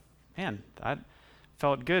man, that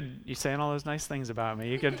felt good. You saying all those nice things about me.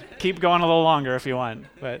 You could keep going a little longer if you want,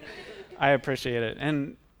 but I appreciate it.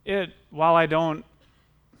 And while I don't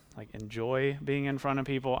enjoy being in front of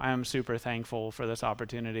people, I am super thankful for this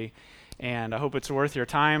opportunity. And I hope it's worth your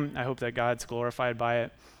time. I hope that God's glorified by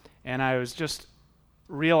it. And I was just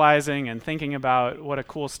realizing and thinking about what a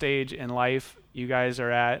cool stage in life you guys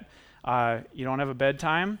are at. You don't have a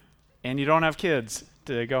bedtime, and you don't have kids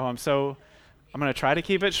to go home. So I'm going to try to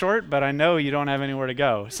keep it short, but I know you don't have anywhere to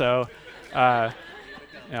go. So I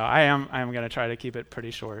am going to try to keep it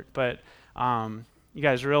pretty short. But you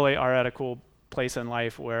guys really are at a cool place in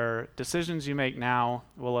life where decisions you make now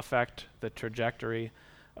will affect the trajectory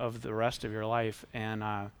of the rest of your life,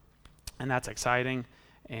 and that's exciting.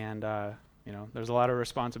 And there's a lot of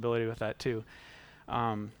responsibility with that too.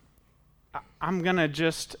 I'm gonna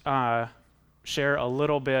just share a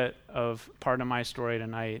little bit of part of my story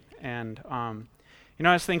tonight. And I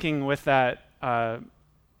was thinking with that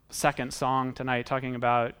second song tonight, talking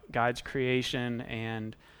about God's creation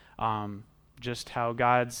and just how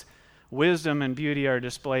God's wisdom and beauty are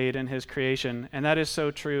displayed in His creation, and that is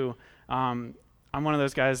so true. I'm one of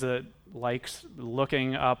those guys that likes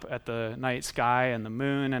looking up at the night sky and the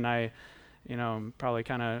moon, and I'm probably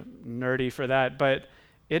kind of nerdy for that, but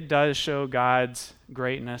it does show God's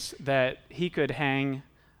greatness that He could hang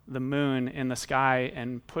the moon in the sky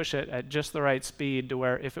and push it at just the right speed to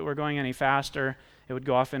where if it were going any faster, it would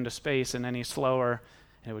go off into space, and any slower,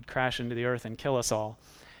 it would crash into the earth and kill us all.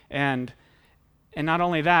 And not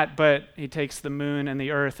only that, but He takes the moon and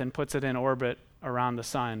the earth and puts it in orbit around the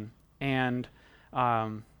sun. And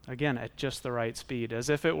again, at just the right speed, as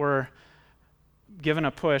if it were given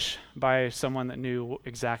a push by someone that knew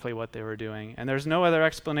exactly what they were doing. And there's no other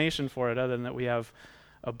explanation for it other than that we have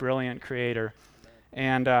a brilliant creator.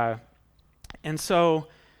 And so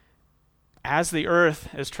as the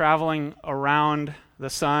earth is traveling around the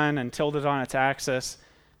sun and tilted on its axis,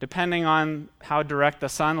 depending on how direct the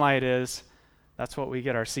sunlight is, that's what we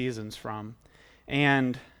get our seasons from.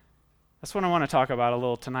 And that's what I want to talk about a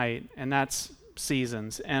little tonight, and that's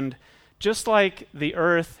seasons. And just like the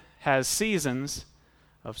earth has seasons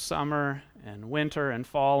of summer and winter and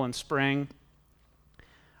fall and spring,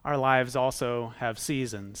 our lives also have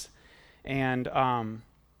seasons. And,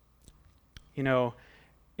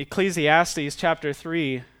 Ecclesiastes chapter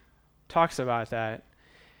 3 talks about that.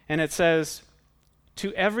 And it says,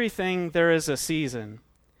 "To everything there is a season,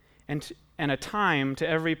 and a time to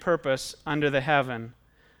every purpose under the heaven,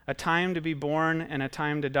 a time to be born and a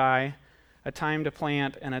time to die, a time to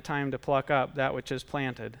plant and a time to pluck up that which is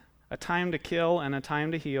planted, a time to kill and a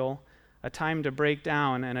time to heal, a time to break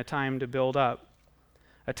down and a time to build up,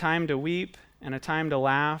 a time to weep and a time to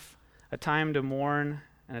laugh, a time to mourn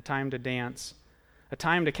and a time to dance, a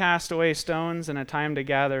time to cast away stones and a time to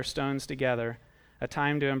gather stones together, a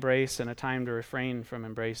time to embrace and a time to refrain from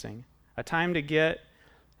embracing, a time to get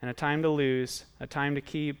and a time to lose, a time to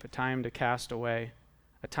keep, a time to cast away,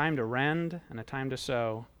 a time to rend and a time to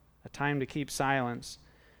sow, a time to keep silence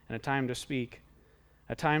and a time to speak,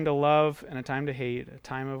 a time to love and a time to hate, a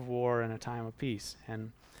time of war and a time of peace."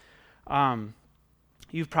 And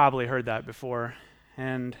you've probably heard that before.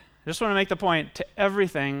 And I just want to make the point, to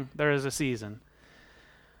everything there is a season.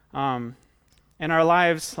 And our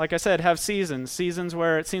lives, like I said, have seasons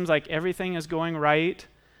where it seems like everything is going right,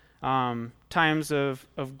 times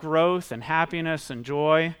of growth and happiness and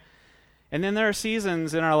joy. And then there are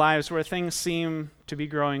seasons in our lives where things seem to be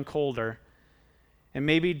growing colder and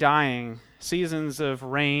maybe dying, seasons of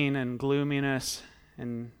rain and gloominess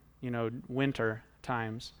and, winter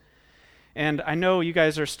times. And I know you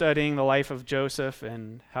guys are studying the life of Joseph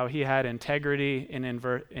and how he had integrity in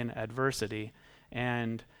adversity.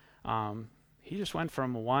 And he just went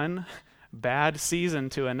from one bad season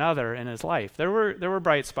to another in his life. There were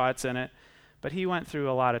bright spots in it, but he went through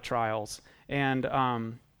a lot of trials. And I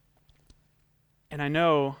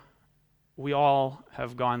know we all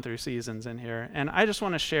have gone through seasons in here. And I just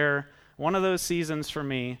want to share one of those seasons for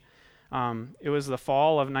me. It was the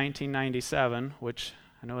fall of 1997, which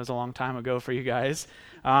I know is a long time ago for you guys.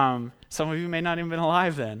 Some of you may not even been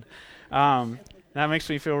alive then. That makes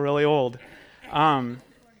me feel really old.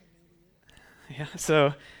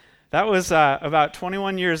 So that was about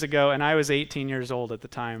 21 years ago, and I was 18 years old at the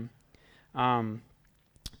time.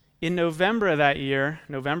 In November of that year,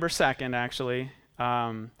 November 2nd actually,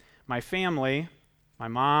 my family, my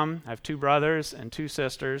mom, I have 2 brothers and 2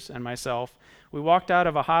 sisters, and myself, we walked out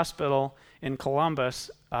of a hospital in Columbus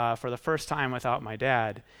for the first time without my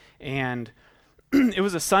dad. And it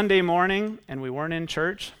was a Sunday morning, and we weren't in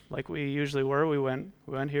church like we usually were. We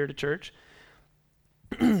went here to church.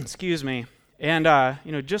 Excuse me. And,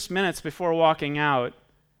 just minutes before walking out,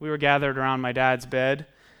 we were gathered around my dad's bed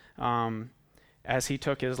as he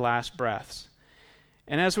took his last breaths.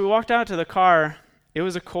 And as we walked out to the car, it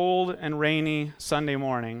was a cold and rainy Sunday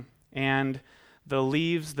morning, and the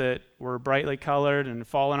leaves that were brightly colored and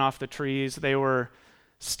falling off the trees, they were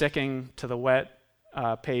sticking to the wet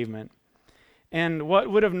pavement. And what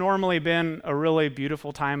would have normally been a really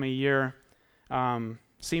beautiful time of year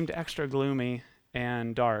seemed extra gloomy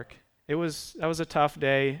and dark. That was a tough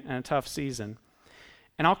day and a tough season.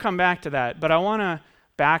 And I'll come back to that, but I want to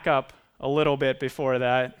back up a little bit before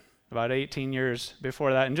that, about 18 years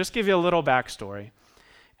before that, and just give you a little backstory.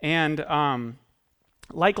 And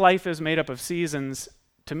like life is made up of seasons,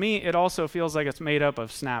 to me it also feels like it's made up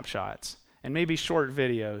of snapshots and maybe short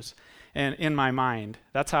videos. And in my mind,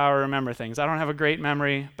 that's how I remember things. I don't have a great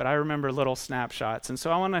memory, but I remember little snapshots. And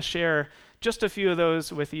so I want to share just a few of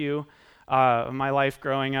those with you, my life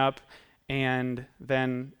growing up, and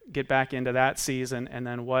then get back into that season, and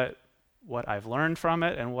then what I've learned from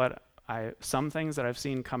it, and some things that I've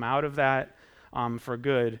seen come out of that for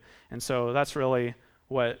good. And so that's really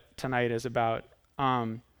what tonight is about.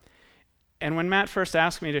 And when Matt first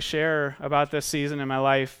asked me to share about this season in my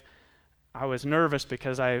life, I was nervous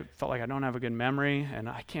because I felt like I don't have a good memory, and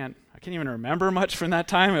I can't even remember much from that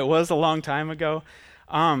time. It was a long time ago.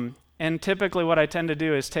 And typically what I tend to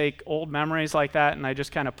do is take old memories like that, and I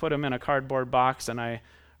just kind of put them in a cardboard box, and I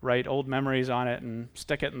write old memories on it and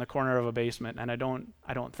stick it in the corner of a basement, and I don't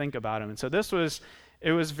think about them. And so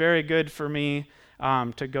it was very good for me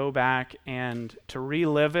to go back and to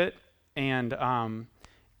relive it, and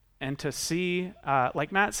to see,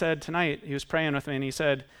 like Matt said tonight, he was praying with me, and he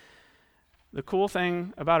said, the cool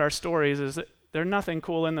thing about our stories is that they're nothing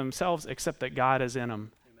cool in themselves except that God is in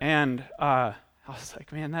them. Amen. And I was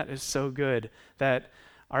like, man, that is so good, that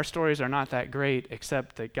our stories are not that great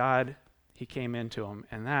except that God, he came into them.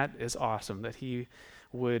 And that is awesome, that he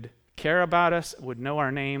would care about us, would know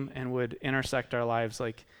our name, and would intersect our lives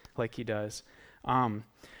like he does. To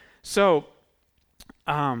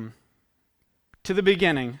the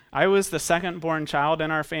beginning, I was the second born child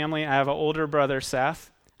in our family. I have an older brother,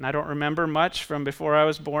 Seth, and I don't remember much from before I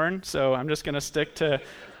was born, so I'm just going to stick to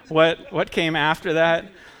what came after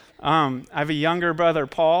that. I have a younger brother,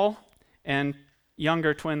 Paul, and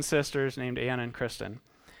younger twin sisters named Ann and Kristen.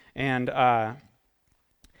 And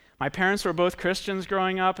my parents were both Christians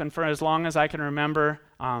growing up, and for as long as I can remember,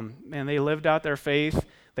 and they lived out their faith.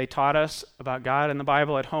 They taught us about God and the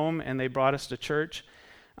Bible at home, and they brought us to church.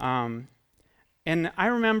 And I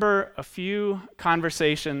remember a few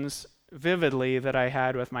conversations vividly that I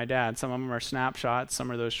had with my dad. Some of them are snapshots,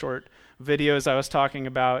 some are those short videos I was talking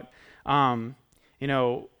about, and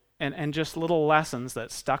just little lessons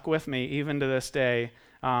that stuck with me even to this day.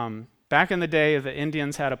 Back in the day, the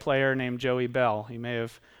Indians had a player named Joey Bell. You may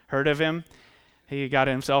have heard of him. He got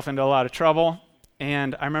himself into a lot of trouble,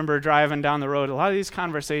 and I remember driving down the road. A lot of these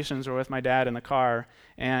conversations were with my dad in the car,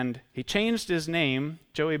 and he changed his name,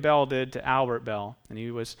 Joey Bell did, to Albert Bell. And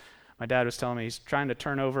my dad was telling me he's trying to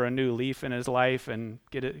turn over a new leaf in his life and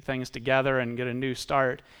get things together and get a new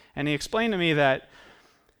start. And he explained to me that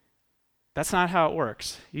that's not how it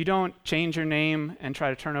works. You don't change your name and try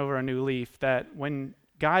to turn over a new leaf. That when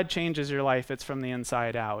God changes your life, it's from the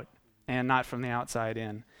inside out and not from the outside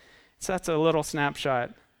in. So that's a little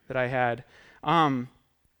snapshot that I had. And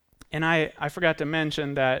I forgot to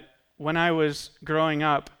mention that when I was growing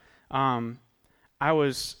up, I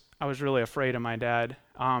was really afraid of my dad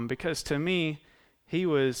because to me, he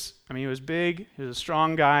was big, he was a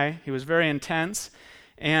strong guy, he was very intense,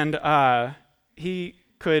 and he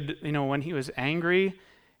could, when he was angry,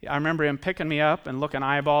 I remember him picking me up and looking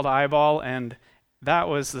eyeball to eyeball, and that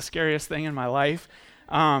was the scariest thing in my life.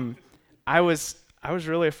 I was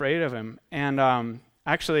really afraid of him, and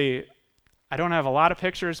actually, I don't have a lot of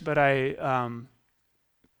pictures, but I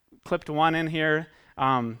clipped one in here.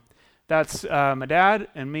 That's my dad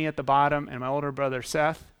and me at the bottom, and my older brother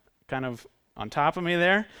Seth kind of on top of me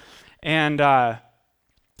there, and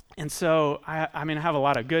so I have a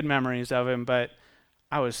lot of good memories of him, but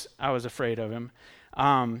I was afraid of him.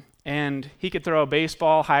 And he could throw a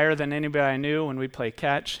baseball higher than anybody I knew when we'd play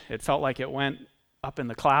catch. It felt like it went up in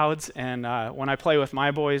the clouds. And when I play with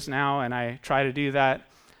my boys now and I try to do that,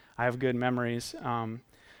 I have good memories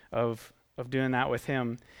of doing that with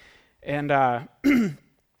him. And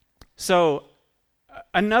so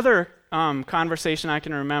another conversation I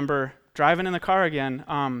can remember, driving in the car again,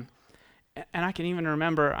 and I can even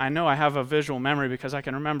remember, I know I have a visual memory because I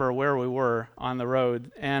can remember where we were on the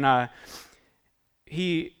road. And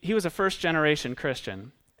he was a first-generation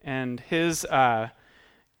Christian, and his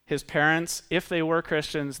parents, if they were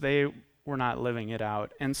Christians, they were not living it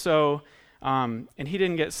out. And so, and he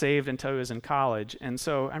didn't get saved until he was in college. And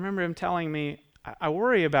so I remember him telling me, I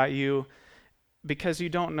worry about you because you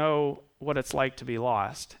don't know what it's like to be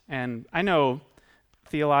lost. And I know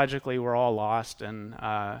theologically we're all lost, and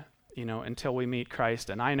until we meet Christ.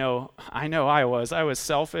 And I know I was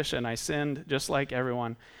selfish and I sinned just like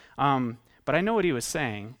everyone. But I know what he was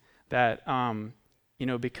saying, that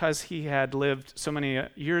because he had lived so many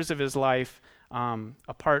years of his life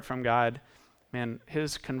apart from God, man,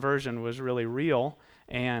 his conversion was really real,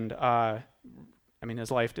 and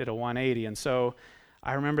his life did a 180. And so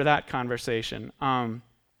I remember that conversation.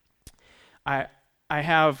 I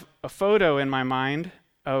have a photo in my mind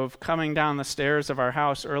of coming down the stairs of our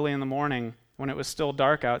house early in the morning when it was still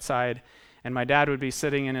dark outside, and my dad would be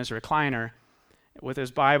sitting in his recliner with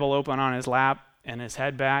his Bible open on his lap and his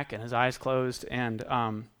head back and his eyes closed, and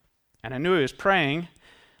I knew he was praying.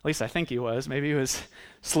 At least I think he was. Maybe he was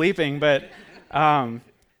sleeping, but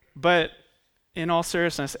in all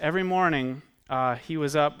seriousness, every morning he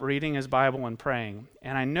was up reading his Bible and praying.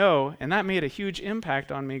 And I know, and that made a huge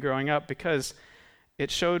impact on me growing up, because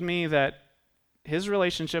it showed me that his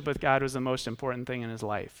relationship with God was the most important thing in his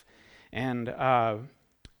life. And I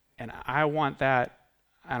want that,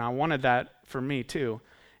 and I wanted that for me too.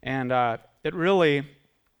 And it really,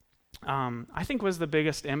 I think, was the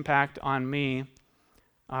biggest impact on me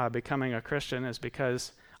becoming a Christian, is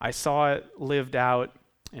because I saw it lived out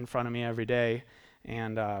in front of me every day,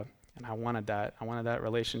 and I wanted that. I wanted that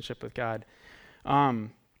relationship with God.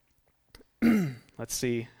 Let's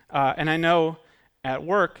see. And I know at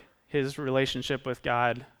work, his relationship with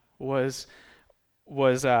God was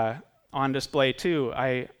on display too.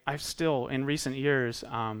 I've still, in recent years,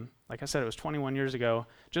 like I said, it was 21 years ago.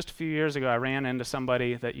 Just a few years ago, I ran into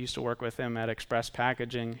somebody that used to work with him at Express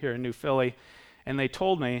Packaging here in New Philly, and they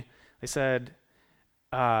told me, they said,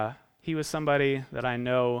 he was somebody that I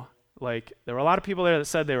know, like, there were a lot of people there that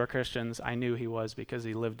said they were Christians. I knew he was, because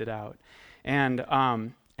he lived it out. And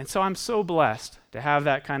so I'm so blessed to have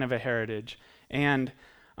that kind of a heritage. And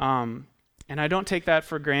I don't take that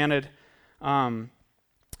for granted. And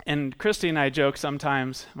Christy and I joke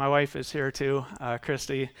sometimes. My wife is here too,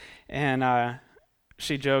 Christy, and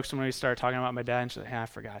she jokes when we start talking about my dad, and she's like, I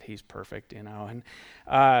forgot he's perfect, and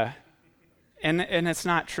it's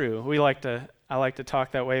not true. I like to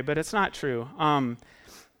talk that way, but it's not true. Our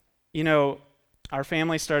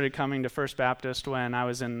family started coming to First Baptist when I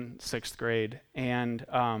was in 6th grade, and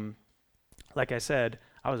like I said,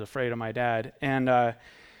 I was afraid of my dad, and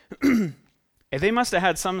they must have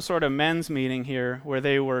had some sort of men's meeting here where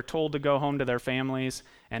they were told to go home to their families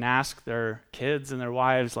and ask their kids and their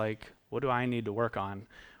wives, like, what do I need to work on?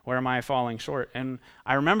 Where am I falling short? And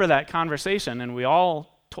I remember that conversation, and we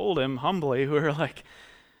all told him humbly, we were like,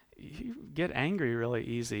 you get angry really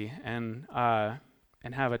easy and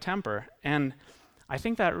have a temper. And I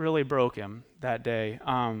think that really broke him that day.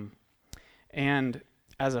 And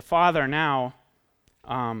as a father now,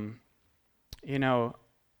 you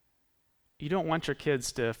don't want your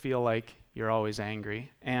kids to feel like you're always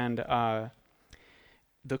angry. And the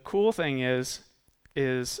cool thing is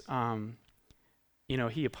he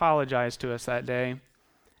apologized to us that day,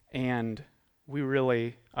 and we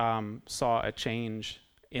really saw a change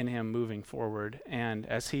in him moving forward. And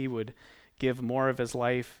as he would give more of his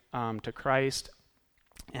life to Christ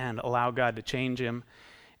and allow God to change him,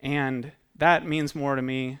 and that means more to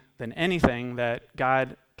me than anything, that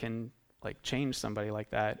God can change somebody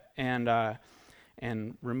like that, and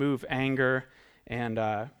remove anger, and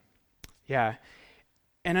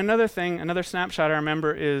And another snapshot I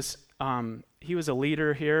remember is he was a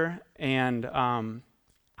leader here, and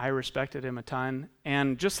I respected him a ton.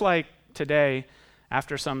 And just like today,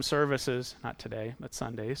 after some services, not today, but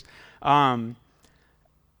Sundays,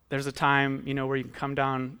 there's a time, where you can come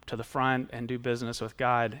down to the front and do business with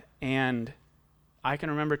God. And I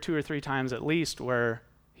can remember 2 or 3 times at least where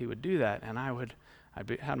he would do that, and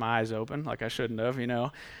had my eyes open like I shouldn't have,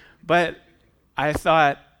 But I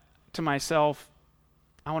thought to myself,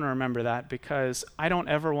 I want to remember that, because I don't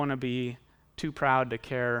ever want to be too proud to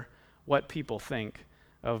care what people think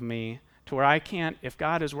of me, to where I can't, if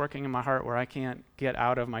God is working in my heart, where I can't get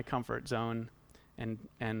out of my comfort zone and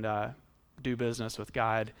do business with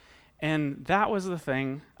God. And that was the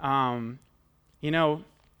thing.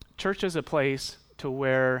 Church is a place to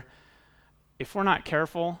where if we're not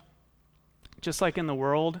careful, just like in the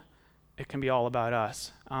world, it can be all about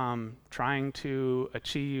us, trying to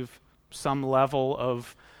achieve some level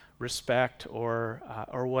of respect or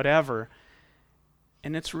whatever.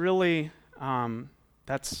 And it's really,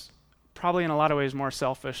 that's probably in a lot of ways more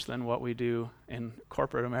selfish than what we do in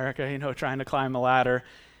corporate America, trying to climb the ladder.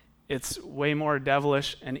 it's way more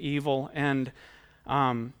devilish and evil. And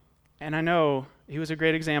I know he was a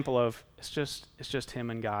great example of it's just him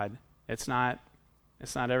and God. It's not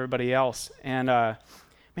everybody else. And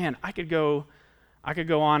man, I could go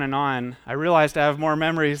on and on. I realized I have more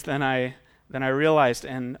memories than I realized.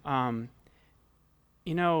 And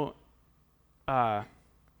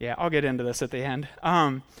yeah, I'll get into this at the end.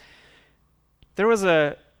 There was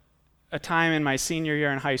a time in my senior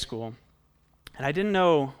year in high school, and I didn't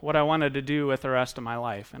know what I wanted to do with the rest of my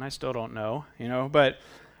life, and I still don't know, but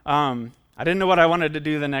I didn't know what I wanted to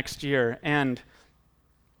do the next year. And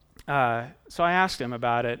so I asked him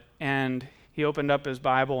about it, and he opened up his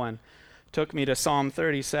Bible and took me to Psalm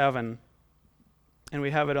 37, and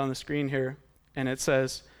we have it on the screen here, and it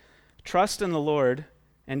says, "Trust in the Lord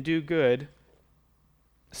and do good,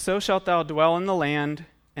 so shalt thou dwell in the land,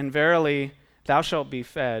 and verily thou shalt be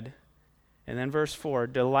fed." And then verse 4,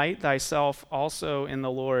 "Delight thyself also in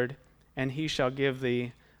the Lord, and he shall give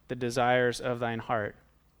thee the desires of thine heart."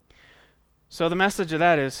 So the message of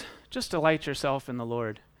that is just delight yourself in the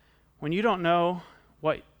Lord. When you don't know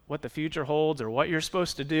what the future holds or what you're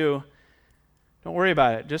supposed to do, don't worry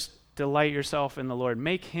about it. Just delight yourself in the Lord.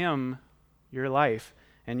 Make him your life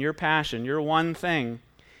and your passion, your one thing.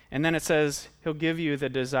 And then it says he'll give you the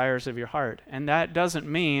desires of your heart. And that doesn't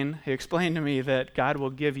mean, he explained to me, that God will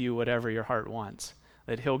give you whatever your heart wants,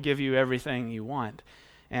 that he'll give you everything you want.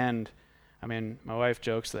 And I mean, my wife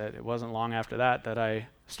jokes that it wasn't long after that I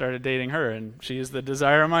started dating her, and she is the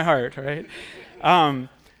desire of my heart, right?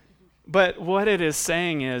 But what it is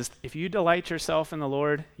saying is, if you delight yourself in the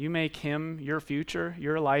Lord, you make him your future,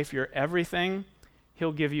 your life, your everything,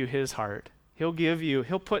 he'll give you his heart. He'll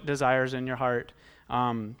put desires in your heart.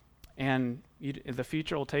 And the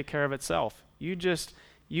future will take care of itself.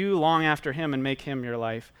 You long after him and make him your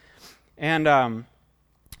life. And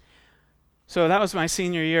so that was my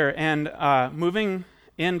senior year. And moving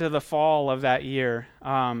into the fall of that year,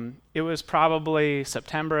 it was probably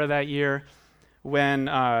September of that year when,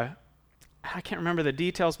 I can't remember the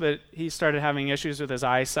details, but he started having issues with his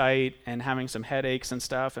eyesight and having some headaches and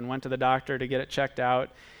stuff, and went to the doctor to get it checked out.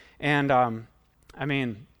 And I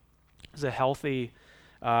mean, he was a healthy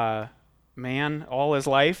man all his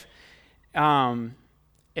life. And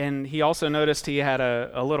he also noticed he had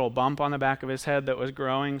a little bump on the back of his head that was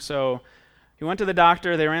growing. So he went to the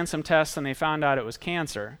doctor, they ran some tests, and they found out it was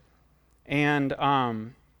cancer. And it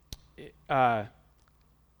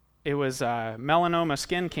was melanoma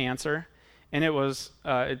skin cancer. And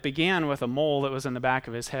it began with a mole that was in the back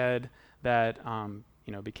of his head that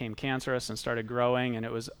became cancerous and started growing, and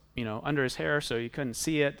it was under his hair, so you couldn't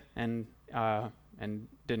see it and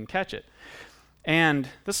didn't catch it. And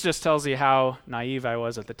this just tells you how naive I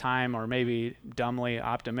was at the time, or maybe dumbly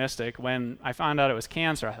optimistic. When I found out it was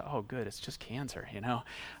cancer, I thought, oh, good, it's just cancer,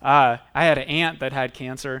 I had an aunt that had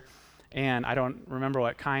cancer, and I don't remember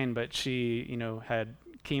what kind, but she, had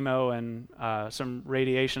chemo and some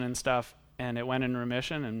radiation and stuff, and it went in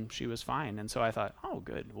remission, and she was fine. And so I thought, oh,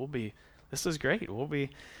 good, this is great, we'll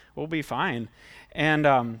be fine.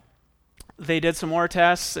 And they did some more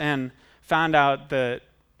tests and found out that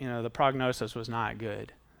the prognosis was not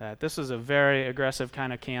good, that this is a very aggressive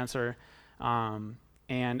kind of cancer, and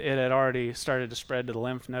it had already started to spread to the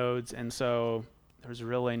lymph nodes, and so there was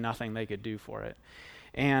really nothing they could do for it.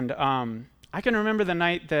 And I can remember the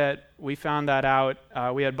night that we found that out.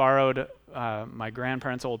 We had borrowed my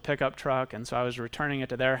grandparents' old pickup truck, and so I was returning it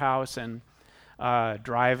to their house and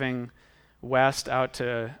driving west out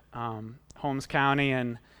to Holmes County,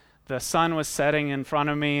 and the sun was setting in front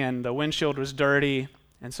of me, and the windshield was dirty,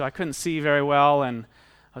 and so I couldn't see very well, and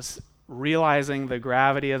I was realizing the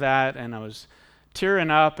gravity of that, and I was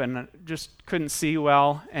tearing up and just couldn't see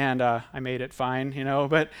well, and I made it fine,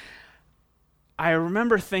 but I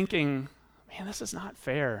remember thinking, man, this is not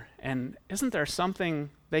fair, and isn't there something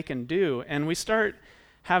they can do? And we start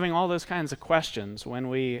having all those kinds of questions when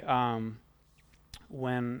we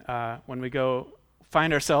go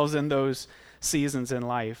find ourselves in those seasons in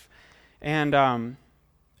life. And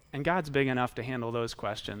God's big enough to handle those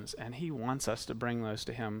questions, and he wants us to bring those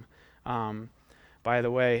to him, by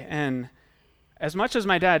the way. And as much as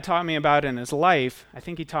my dad taught me about in his life, I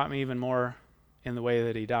think he taught me even more in the way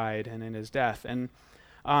that he died and in his death. And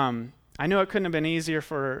I know it couldn't have been easier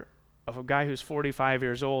for a guy who's 45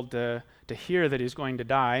 years old to hear that he's going to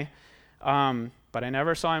die, but I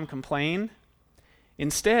never saw him complain.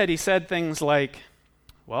 Instead, he said things like,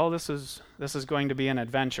 well, this is going to be an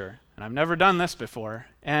adventure, and I've never done this before.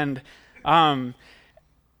 And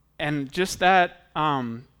just that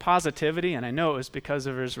positivity, and I know it was because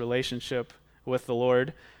of his relationship with the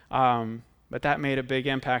Lord, but that made a big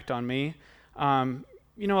impact on me.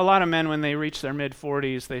 a lot of men, when they reach their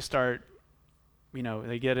mid-40s, they start,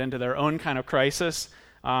 they get into their own kind of crisis.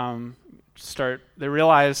 They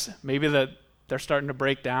realize maybe that they're starting to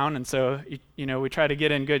break down, and so, we try to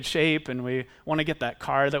get in good shape, and we want to get that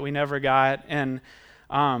car that we never got. And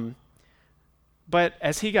but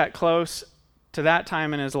as he got close to that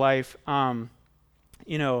time in his life, I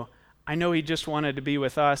know he just wanted to be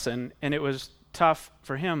with us, and it was tough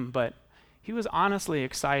for him, but he was honestly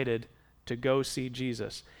excited to go see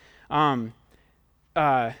Jesus.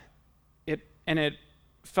 It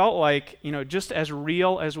felt like, just as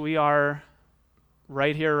real as we are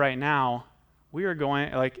right here, right now, we were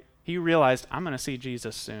going, like, he realized, I'm going to see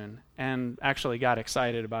Jesus soon, and actually got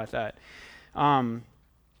excited about that.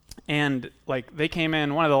 And like, they came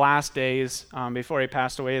in one of the last days before he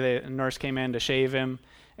passed away. The nurse came in to shave him,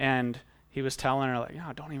 and he was telling her,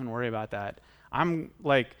 like, don't even worry about that. I'm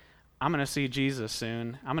going to see Jesus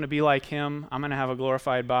soon. I'm going to be like him. I'm going to have a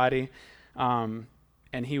glorified body. And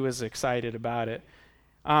he was excited about it.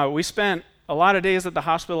 We spent a lot of days at the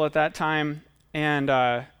hospital at that time, and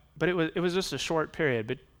but it was just a short period.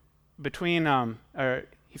 But between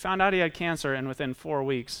he found out he had cancer, and within 4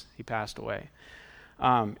 weeks he passed away.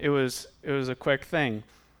 It was a quick thing.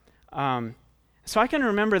 So I can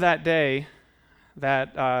remember that day,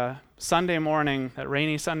 that Sunday morning, that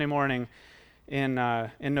rainy Sunday morning in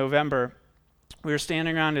November. We were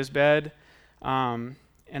standing around his bed, and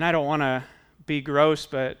I don't want to be gross,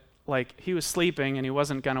 but like, he was sleeping and he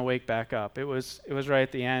wasn't going to wake back up. It was right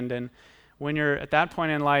at the end, and when you're at that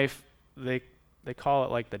point in life, they call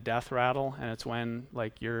it like the death rattle, and it's when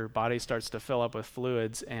like your body starts to fill up with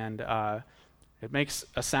fluids, and it makes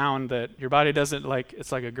a sound that your body doesn't like.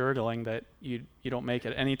 It's like a gurgling that you don't make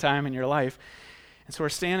at any time in your life. And so we're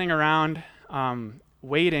standing around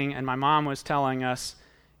waiting, and my mom was telling us,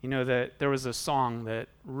 that there was a song that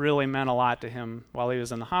really meant a lot to him while he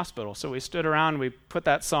was in the hospital. So we stood around, we put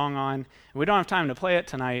that song on, and we don't have time to play it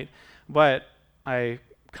tonight, but I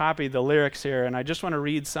copied the lyrics here, and I just want to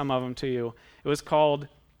read some of them to you. It was called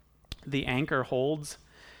 "The Anchor Holds,"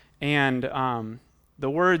 and the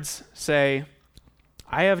words say,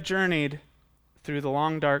 "I have journeyed through the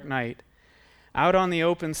long dark night, out on the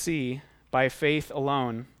open sea, by faith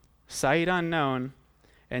alone, sight unknown,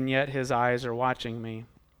 and yet his eyes are watching me."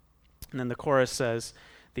 And then the chorus says,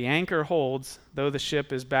 "The anchor holds, though the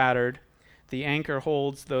ship is battered. The anchor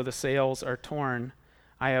holds, though the sails are torn.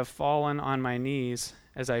 I have fallen on my knees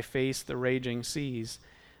as I face the raging seas.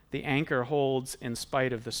 The anchor holds in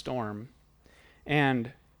spite of the storm."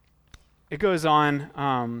 And it goes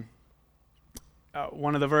on.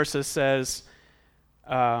 One of the verses says,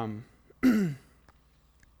 I've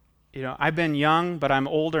been young, but I'm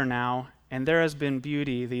older now, and there has been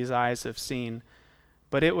beauty these eyes have seen.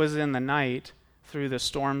 But it was in the night, through the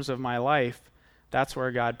storms of my life, that's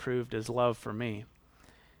where God proved his love for me.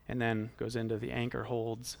 And then goes into the anchor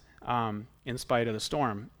holds in spite of the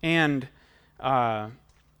storm. And that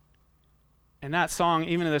song,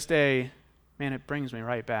 even to this day, man, it brings me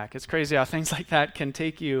right back. It's crazy how things like that can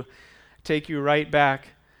take you right back.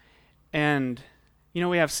 And,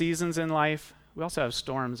 we have seasons in life. We also have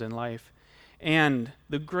storms in life. And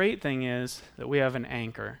the great thing is that we have an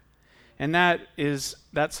anchor. And that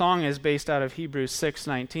song is based out of Hebrews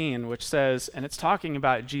 6:19, which says, and it's talking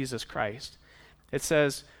about Jesus Christ. It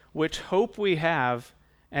says, "Which hope we have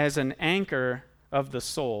as an anchor of the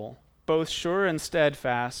soul, both sure and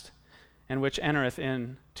steadfast, and which entereth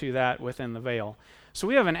into that within the veil." So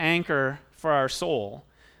we have an anchor for our soul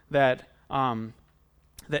that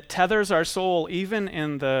tethers our soul even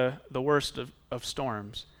in the worst of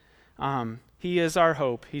storms. He is our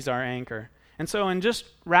hope. He's our anchor. And so in just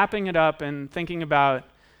wrapping it up and thinking about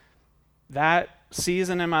that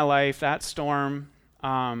season in my life, that storm,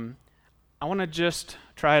 I want to just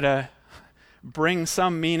try to bring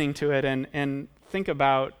some meaning to it and think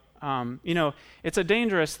about, it's a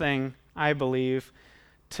dangerous thing, I believe,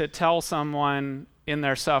 to tell someone in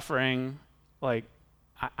their suffering, like,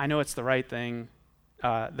 I know it's the right thing,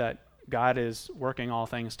 that God is working all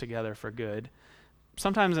things together for good.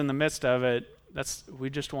 Sometimes in the midst of it,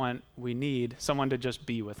 we need someone to just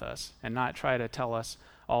be with us and not try to tell us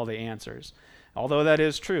all the answers, although that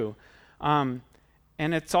is true. And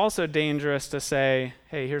it's also dangerous to say,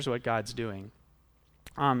 hey, here's what God's doing.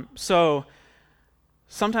 So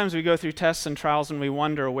sometimes we go through tests and trials and we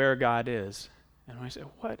wonder where God is. And we say,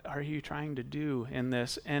 what are you trying to do in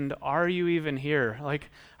this? And are you even here? Like,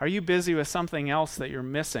 are you busy with something else that you're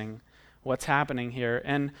missing what's happening here?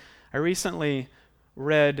 And I recently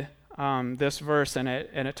read this verse, and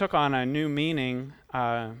it took on a new meaning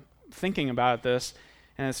thinking about this.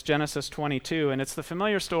 and it's Genesis 22, and it's the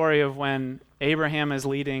familiar story of when Abraham is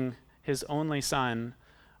leading his only son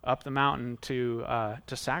up the mountain to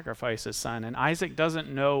sacrifice his son, and Isaac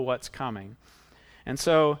doesn't know what's coming. And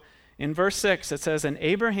so in verse 6 it says, "And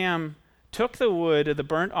Abraham took the wood of the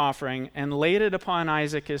burnt offering and laid it upon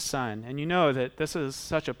Isaac his son." And you know that this is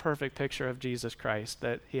such a perfect picture of Jesus Christ,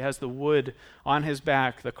 that he has the wood on his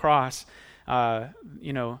back, the cross,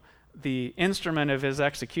 the instrument of his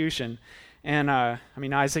execution. And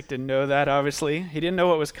Isaac didn't know that, obviously. He didn't know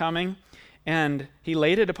what was coming. And he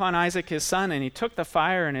laid it upon Isaac his son, and he took the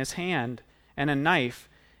fire in his hand and a knife,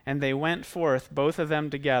 and they went forth, both of them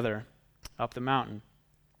together, up the mountain.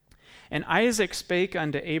 And Isaac spake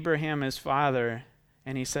unto Abraham his father,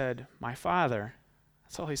 and he said, "My father."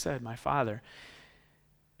 That's all he said, "My father."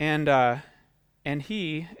 And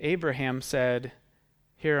he, Abraham, said,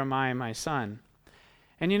 "Here am I, my son."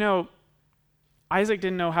 And Isaac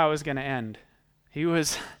didn't know how it was going to end. He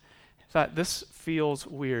thought, this feels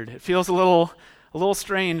weird. It feels a little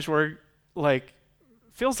strange, where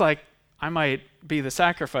feels like I might be the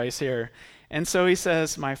sacrifice here. And so he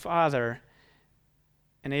says, "My father."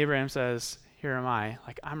 And Abraham says, "Here am I."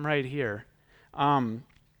 I'm right here. And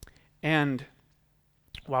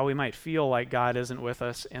while we might feel like God isn't with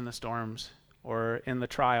us in the storms or in the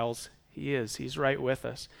trials, he is. He's right with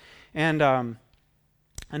us. And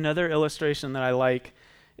another illustration that I like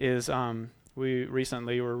is we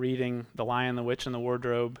recently were reading The Lion, the Witch, and the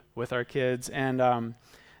Wardrobe with our kids. And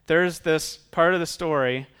there's this part of the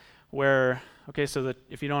story where,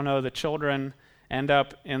 if you don't know, the children end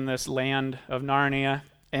up in this land of Narnia,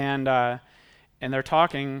 and they're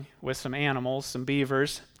talking with some animals, some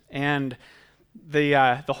beavers, and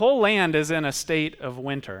the whole land is in a state of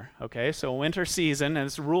winter. So winter season, and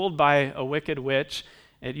it's ruled by a wicked witch.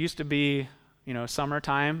 It used to be,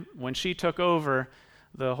 summertime. When she took over,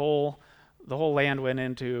 the whole land went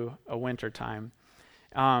into a winter time.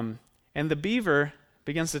 And the beaver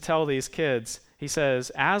begins to tell these kids, he says,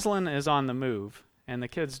 "Aslan is on the move." And the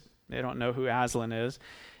kids, they don't know who Aslan is.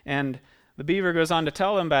 And the beaver goes on to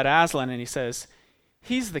tell them about Aslan, and he says,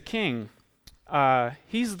 "He's the king.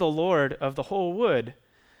 He's the lord of the whole wood.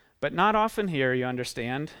 But not often here, you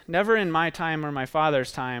understand. Never in my time or my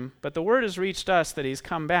father's time. But the word has reached us that he's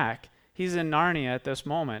come back. He's in Narnia at this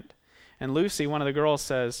moment." And Lucy, one of the girls,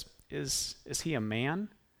 says, Is he a man?"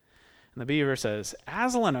 And the beaver says,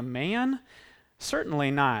 "Aslan a man?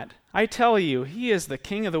 Certainly not. I tell you, he is the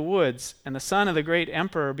king of the woods and the son of the great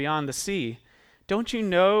emperor beyond the sea. Don't you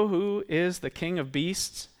know who is the king of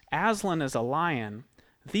beasts? Aslan is a lion,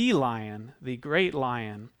 the great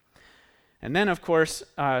lion." And then, of course,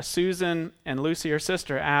 Susan and Lucy, her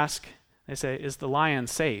sister, ask, they say, "Is the lion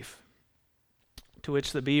safe?" To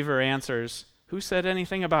which the beaver answers, "Who said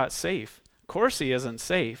anything about safe? Of course he isn't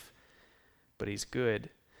safe, but he's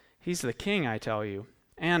good. He's the king, I tell you."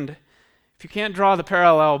 And if you can't draw the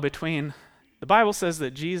parallel between, the Bible says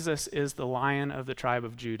that Jesus is the Lion of the tribe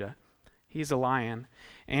of Judah. He's a lion.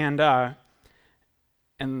 And the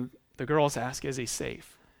girls ask, "Is he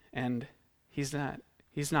safe?" And he's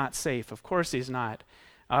not safe. Of course he's not.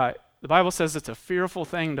 The Bible says it's a fearful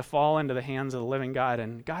thing to fall into the hands of the living God,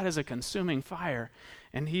 and God is a consuming fire,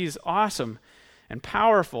 and he's awesome and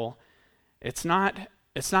powerful. It's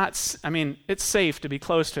safe to be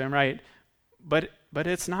close to him, right? But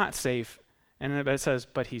it's not safe. And it says,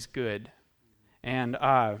 but he's good. And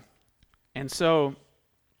so,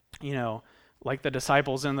 like the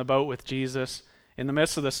disciples in the boat with Jesus, in the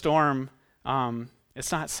midst of the storm,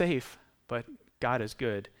 it's not safe, but God is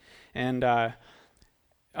good. And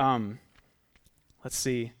let's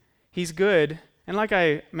see. He's good, and like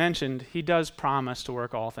I mentioned, he does promise to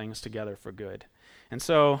work all things together for good. And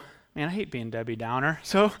so, man, I hate being Debbie Downer,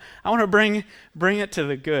 so I want to bring it to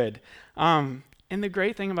the good. And the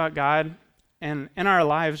great thing about God, and in our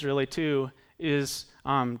lives really too, is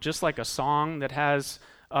just like a song that has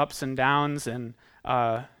ups and downs and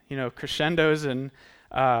crescendos, and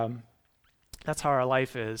that's how our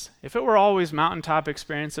life is. If it were always mountaintop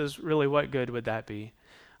experiences, really what good would that be?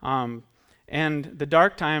 And the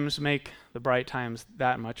dark times make the bright times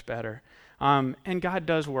that much better. And God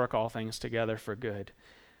does work all things together for good.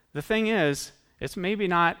 The thing is, it's maybe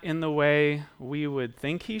not in the way we would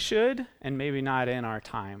think he should, and maybe not in our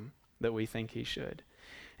time that we think he should.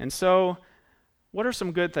 And so, what are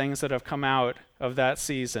some good things that have come out of that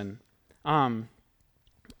season? I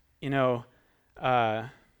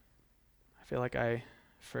feel like I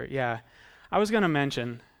was going to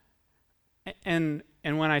mention, and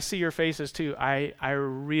when I see your faces too, I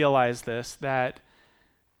realize this, that,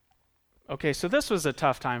 okay, so this was a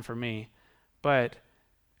tough time for me, but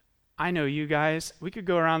I know you guys, we could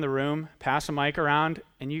go around the room, pass a mic around,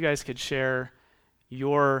 and you guys could share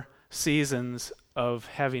your seasons of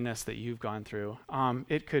heaviness that you've gone through.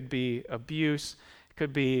 It could be abuse, it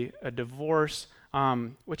could be a divorce,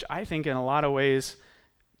 which I think in a lot of ways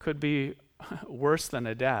could be worse than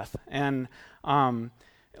a death. And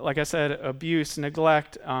like I said, abuse,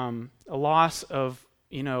 neglect, a loss of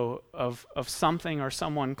something or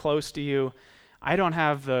someone close to you. I don't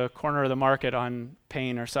have the corner of the market on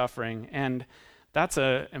pain or suffering, and that's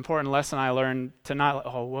an important lesson I learned, to not,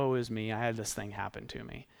 oh, woe is me, I had this thing happen to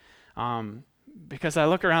me. Because I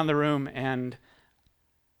look around the room and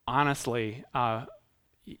honestly,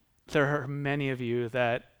 there are many of you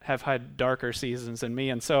that have had darker seasons than me,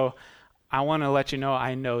 and so I want to let you know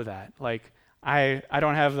I know that. Like I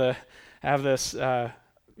don't have this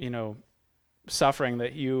suffering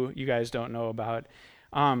that you guys don't know about.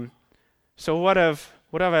 So what have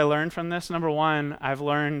I learned from this? Number one, I've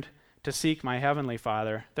learned to seek my Heavenly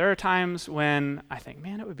Father. There are times when I think,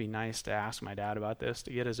 man, it would be nice to ask my dad about this,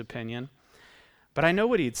 to get his opinion. But I know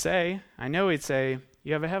what he'd say. I know he'd say,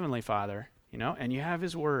 you have a Heavenly Father, and you have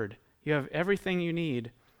His Word. You have everything you need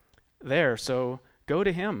there, so go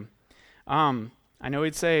to Him. I know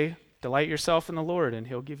he'd say, delight yourself in the Lord, and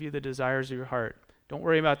He'll give you the desires of your heart. Don't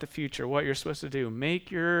worry about the future, what you're supposed to do. Make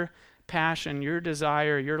your passion, your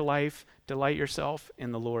desire, your life, delight yourself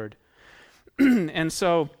in the Lord. And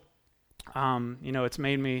so, it's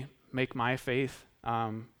made me make my faith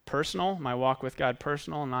personal, my walk with God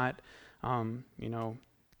personal, not,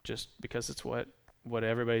 just because it's what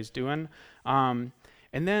everybody's doing. And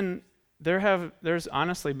then there's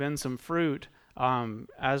honestly been some fruit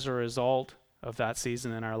as a result of that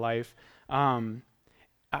season in our life. I've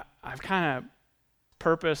kind of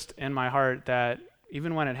purposed in my heart that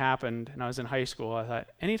even when it happened and I was in high school, I thought,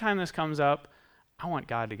 anytime this comes up, I want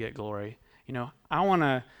God to get glory. I want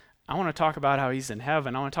to talk about how He's in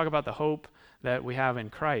heaven. I want to talk about the hope that we have in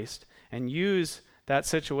Christ and use that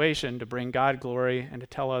situation to bring God glory and to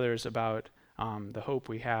tell others about the hope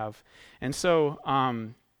we have. And so,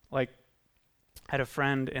 I had a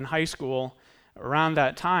friend in high school around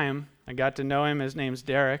that time. I got to know him. His name's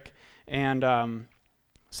Derek, and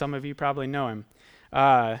some of you probably know him.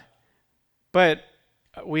 But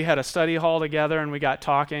we had a study hall together, and we got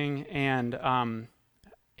talking, and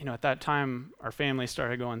at that time, our family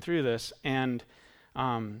started going through this, and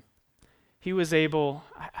he was able,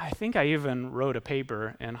 I think I even wrote a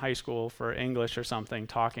paper in high school for English or something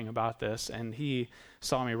talking about this, and he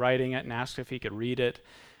saw me writing it and asked if he could read it,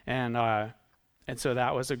 and so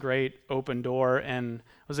that was a great open door, and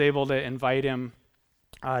was able to invite him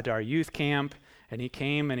to our youth camp, and he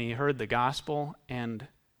came and he heard the gospel, and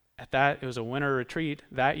at that, it was a winter retreat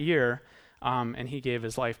that year, and he gave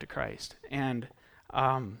his life to Christ. And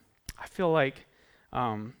I feel like,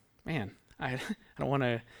 man, I don't want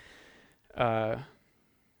to, I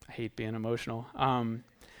hate being emotional,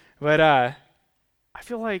 but I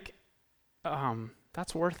feel like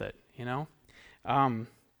that's worth it,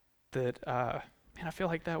 I feel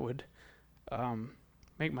like that would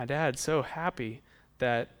make my dad so happy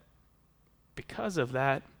that because of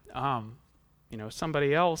that,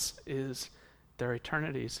 somebody else is their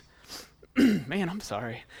eternities. Man, I'm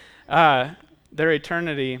sorry. Their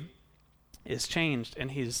eternity is changed, and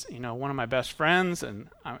he's, one of my best friends, and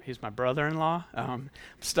he's my brother-in-law. I'm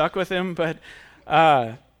stuck with him, but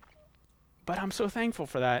I'm so thankful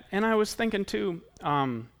for that. And I was thinking too,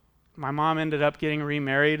 my mom ended up getting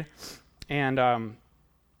remarried, and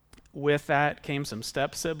with that came some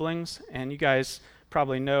step siblings, and you guys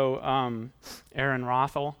probably know Erin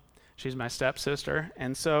Rothel. She's my stepsister,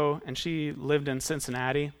 and she lived in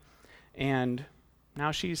Cincinnati, and now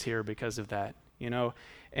she's here because of that,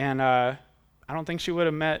 and I don't think she would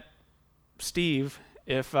have met Steve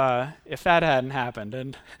if that hadn't happened,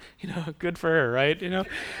 and good for her, right?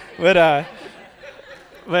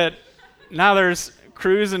 But now there's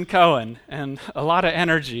Cruz and Cohen, and a lot of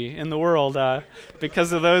energy in the world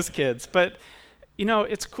because of those kids. But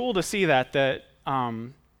it's cool to see that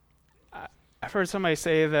I've heard somebody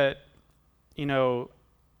say that, I'll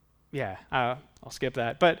skip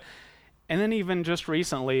that. And then even just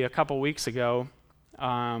recently, a couple weeks ago,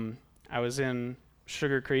 I was in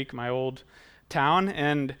Sugar Creek, my old town,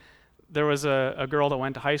 and there was a girl that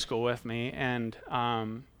went to high school with me, and I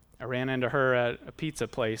ran into her at a pizza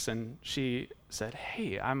place, and she said,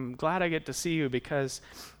 "Hey, I'm glad I get to see you because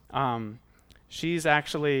she's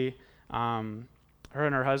actually, her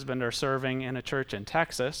and her husband are serving in a church in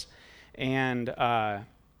Texas, and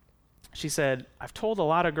she said, I've told a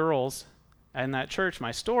lot of girls in that church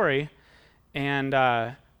my story, and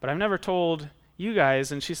but I've never told you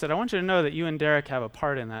guys, and she said, I want you to know that you and Derek have a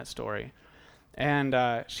part in that story. And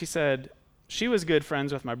she said she was good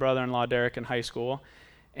friends with my brother-in-law Derek in high school,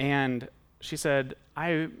 and she said,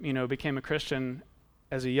 I became a Christian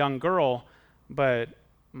as a young girl, but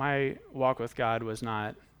my walk with God was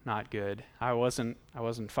not good. I wasn't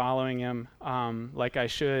following him like I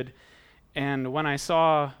should. And when I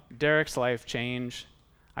saw Derek's life change,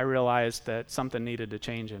 I realized that something needed to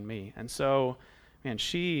change in me. And so, man,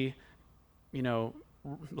 she,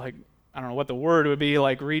 like, I don't know what the word would be,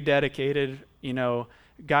 like rededicated,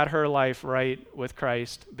 got her life right with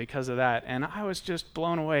Christ because of that. And I was just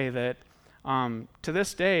blown away that to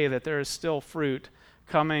this day that there is still fruit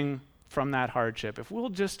coming from that hardship. If we'll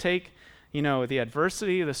just take, the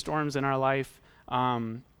adversity, the storms in our life,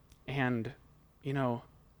 and,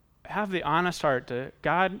 have the honest heart to,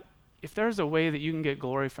 God, if there's a way that you can get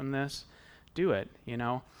glory from this, do it,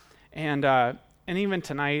 And even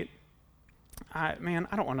tonight, I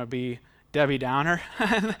don't want to be Debbie Downer.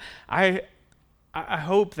 I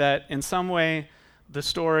hope that in some way the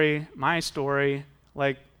story, my story,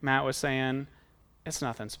 like Matt was saying, it's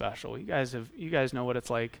nothing special. You guys know what it's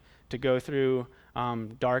like to go through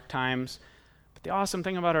dark times. But the awesome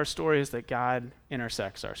thing about our story is that God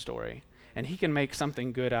intersects our story, and he can make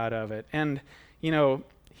something good out of it. And,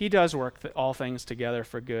 he does work all things together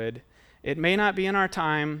for good. It may not be in our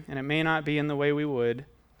time, and it may not be in the way we would.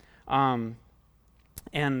 And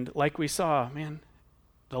like we saw,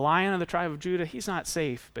 the Lion of the tribe of Judah, he's not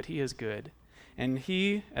safe, but he is good. And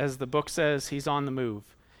he, as the book says, he's on the move.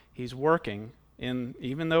 He's working.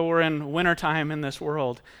 Even though we're in wintertime in this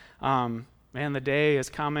world, the day is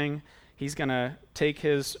coming. He's going to take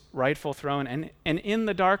his rightful throne. And in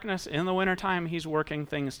the darkness, in the wintertime, he's working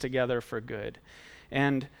things together for good.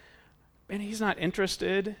 And he's not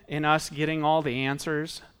interested in us getting all the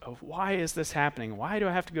answers of why is this happening? Why do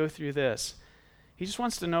I have to go through this? He just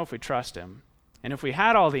wants to know if we trust him. And if we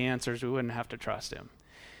had all the answers, we wouldn't have to trust him.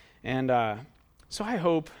 And so I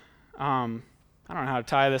hope, I don't know how to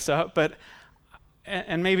tie this up, but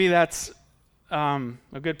and maybe that's a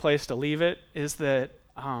good place to leave it, is that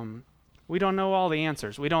we don't know all the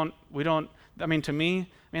answers. To me,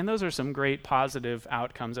 those are some great positive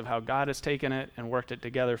outcomes of how God has taken it and worked it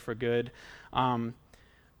together for good. But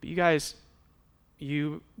you guys,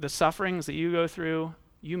 the sufferings that you go through,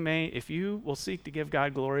 if you will seek to give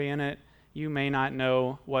God glory in it, you may not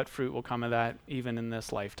know what fruit will come of that even in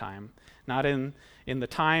this lifetime. Not in the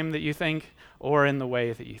time that you think or in the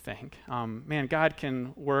way that you think. God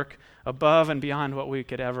can work above and beyond what we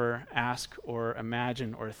could ever ask or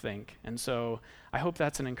imagine or think. And so I hope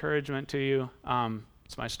that's an encouragement to you.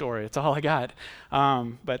 It's my story. It's all I got.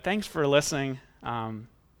 But thanks for listening. I'll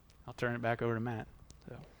turn it back over to Matt.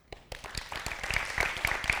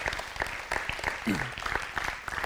 So.